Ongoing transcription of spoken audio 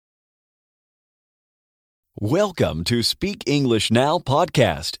Welcome to Speak English Now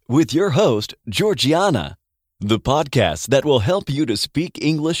podcast with your host, Georgiana, the podcast that will help you to speak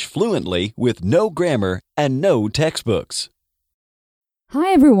English fluently with no grammar and no textbooks.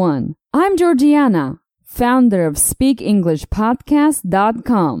 Hi everyone, I'm Georgiana, founder of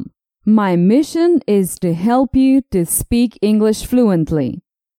SpeakEnglishPodcast.com. My mission is to help you to speak English fluently.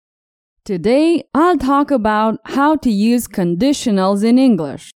 Today, I'll talk about how to use conditionals in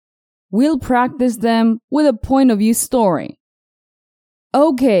English. We'll practice them with a point of view story.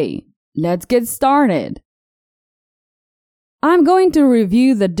 Okay, let's get started. I'm going to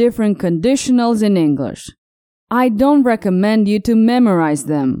review the different conditionals in English. I don't recommend you to memorize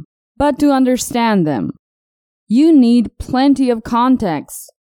them, but to understand them. You need plenty of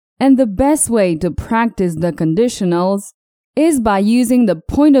context, and the best way to practice the conditionals is by using the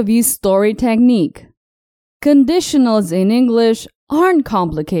point of view story technique. Conditionals in English aren't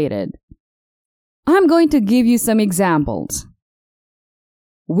complicated. I'm going to give you some examples.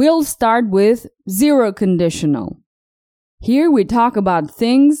 We'll start with zero conditional. Here we talk about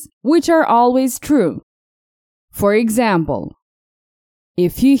things which are always true. For example,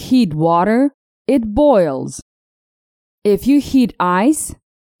 if you heat water, it boils. If you heat ice,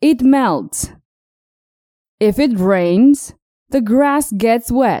 it melts. If it rains, the grass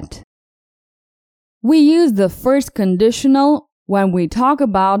gets wet. We use the first conditional when we talk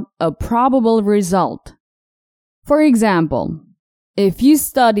about a probable result. For example, if you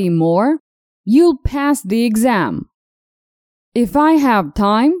study more, you'll pass the exam. If I have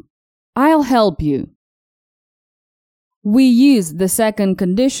time, I'll help you. We use the second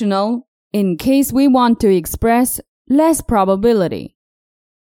conditional in case we want to express less probability.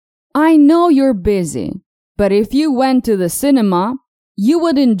 I know you're busy, but if you went to the cinema, you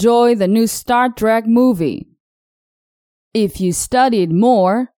would enjoy the new Star Trek movie. If you studied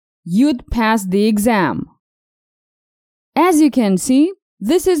more, you'd pass the exam. As you can see,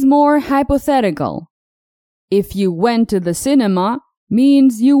 this is more hypothetical. If you went to the cinema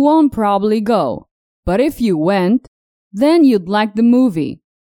means you won't probably go, but if you went, then you'd like the movie.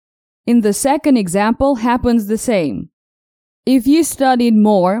 In the second example happens the same. If you studied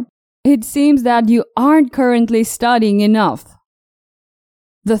more, it seems that you aren't currently studying enough.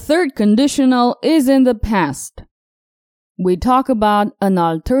 The third conditional is in the past. We talk about an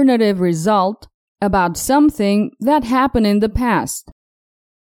alternative result about something that happened in the past.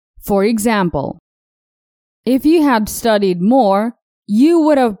 For example, if you had studied more, you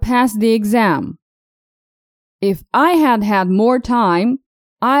would have passed the exam. If I had had more time,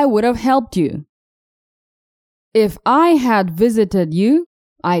 I would have helped you. If I had visited you,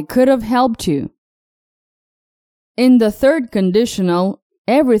 I could have helped you. In the third conditional,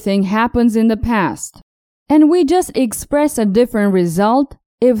 everything happens in the past. And we just express a different result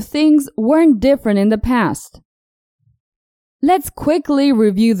if things weren't different in the past. Let's quickly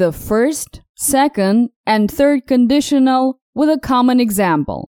review the first, second, and third conditional with a common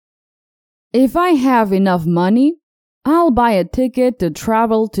example. If I have enough money, I'll buy a ticket to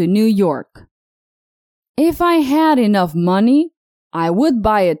travel to New York. If I had enough money, I would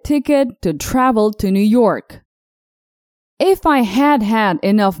buy a ticket to travel to New York. If I had had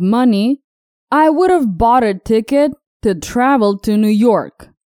enough money, I would have bought a ticket to travel to New York.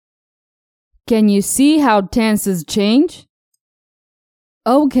 Can you see how tenses change?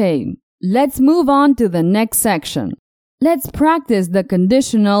 Okay, let's move on to the next section. Let's practice the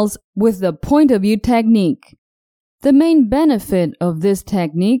conditionals with the point of view technique. The main benefit of this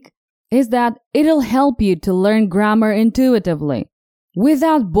technique is that it'll help you to learn grammar intuitively,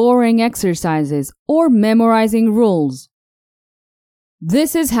 without boring exercises or memorizing rules.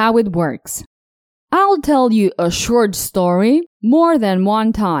 This is how it works. I'll tell you a short story more than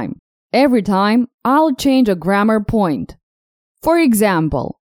one time. Every time, I'll change a grammar point. For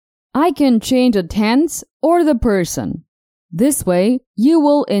example, I can change a tense or the person. This way, you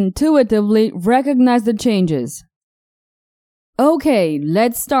will intuitively recognize the changes. Okay,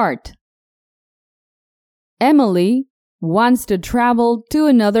 let's start. Emily wants to travel to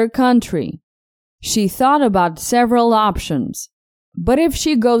another country. She thought about several options. But if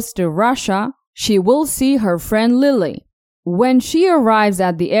she goes to Russia, she will see her friend Lily. When she arrives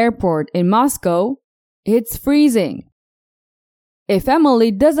at the airport in Moscow, it's freezing. If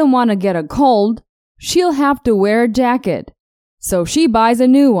Emily doesn't want to get a cold, she'll have to wear a jacket, so she buys a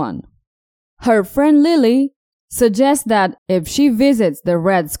new one. Her friend Lily suggests that if she visits the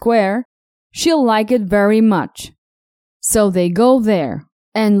Red Square, she'll like it very much. So they go there,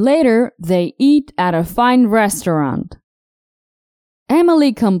 and later they eat at a fine restaurant.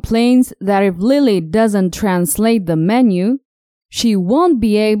 Emily complains that if Lily doesn't translate the menu, she won't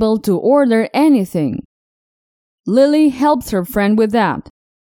be able to order anything. Lily helps her friend with that.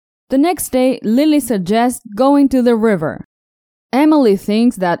 The next day, Lily suggests going to the river. Emily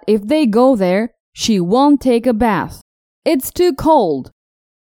thinks that if they go there, she won't take a bath. It's too cold.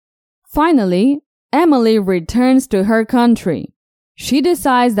 Finally, Emily returns to her country. She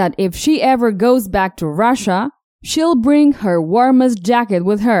decides that if she ever goes back to Russia, she'll bring her warmest jacket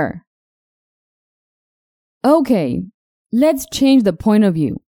with her. Okay, let's change the point of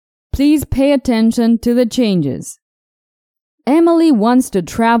view. Please pay attention to the changes. Emily wants to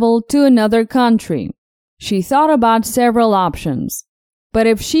travel to another country. She thought about several options, but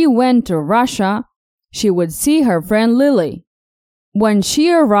if she went to Russia, she would see her friend Lily. When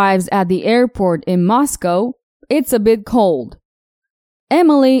she arrives at the airport in Moscow, it's a bit cold.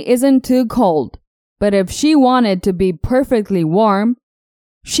 Emily isn't too cold, but if she wanted to be perfectly warm,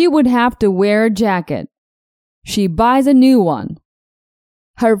 she would have to wear a jacket. She buys a new one.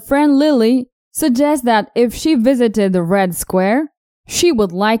 Her friend Lily suggests that if she visited the Red Square, she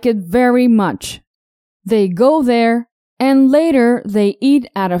would like it very much. They go there, and later they eat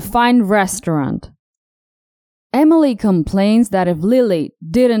at a fine restaurant. Emily complains that if Lily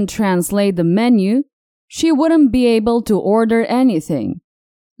didn't translate the menu, she wouldn't be able to order anything.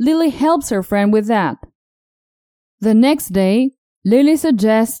 Lily helps her friend with that. The next day, Lily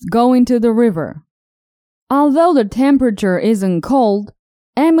suggests going to the river. Although the temperature isn't cold,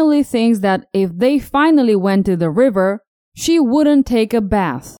 Emily thinks that if they finally went to the river, she wouldn't take a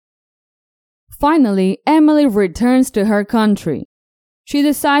bath. Finally, Emily returns to her country. She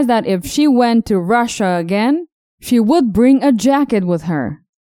decides that if she went to Russia again, she would bring a jacket with her.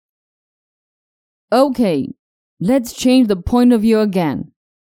 Okay, let's change the point of view again.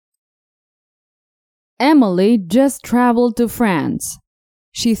 Emily just traveled to France.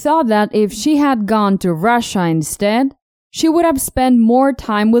 She thought that if she had gone to Russia instead, she would have spent more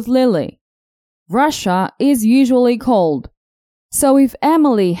time with Lily. Russia is usually cold, so if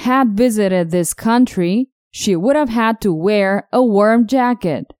Emily had visited this country, she would have had to wear a warm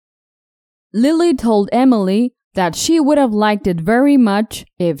jacket. Lily told Emily that she would have liked it very much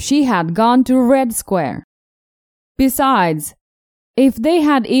if she had gone to Red Square. Besides, if they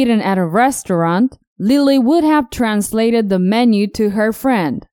had eaten at a restaurant, Lily would have translated the menu to her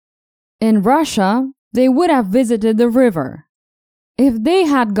friend. In Russia, they would have visited the river. If they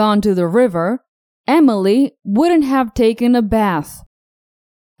had gone to the river, Emily wouldn't have taken a bath.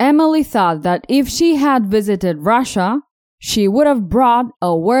 Emily thought that if she had visited Russia, she would have brought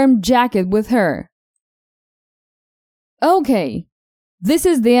a warm jacket with her. Okay, this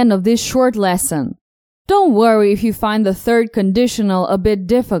is the end of this short lesson. Don't worry if you find the third conditional a bit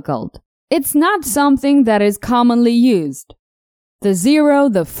difficult. It's not something that is commonly used. The zero,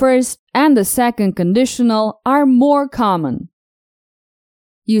 the first, and the second conditional are more common.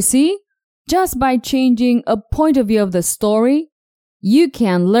 You see, just by changing a point of view of the story, you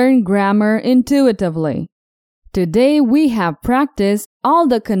can learn grammar intuitively. Today we have practiced all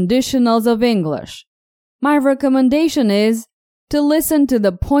the conditionals of English. My recommendation is to listen to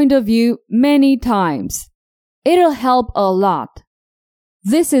the point of view many times. It'll help a lot.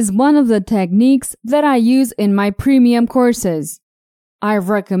 This is one of the techniques that I use in my premium courses. I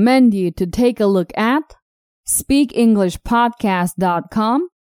recommend you to take a look at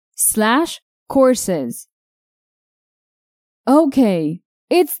speakenglishpodcast.com/courses. Okay,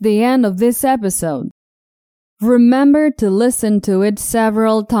 it's the end of this episode. Remember to listen to it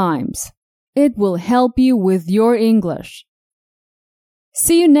several times. It will help you with your English.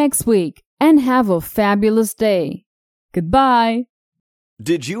 See you next week and have a fabulous day. Goodbye.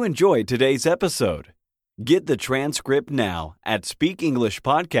 Did you enjoy today's episode? Get the transcript now at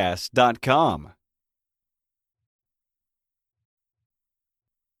speakenglishpodcast.com.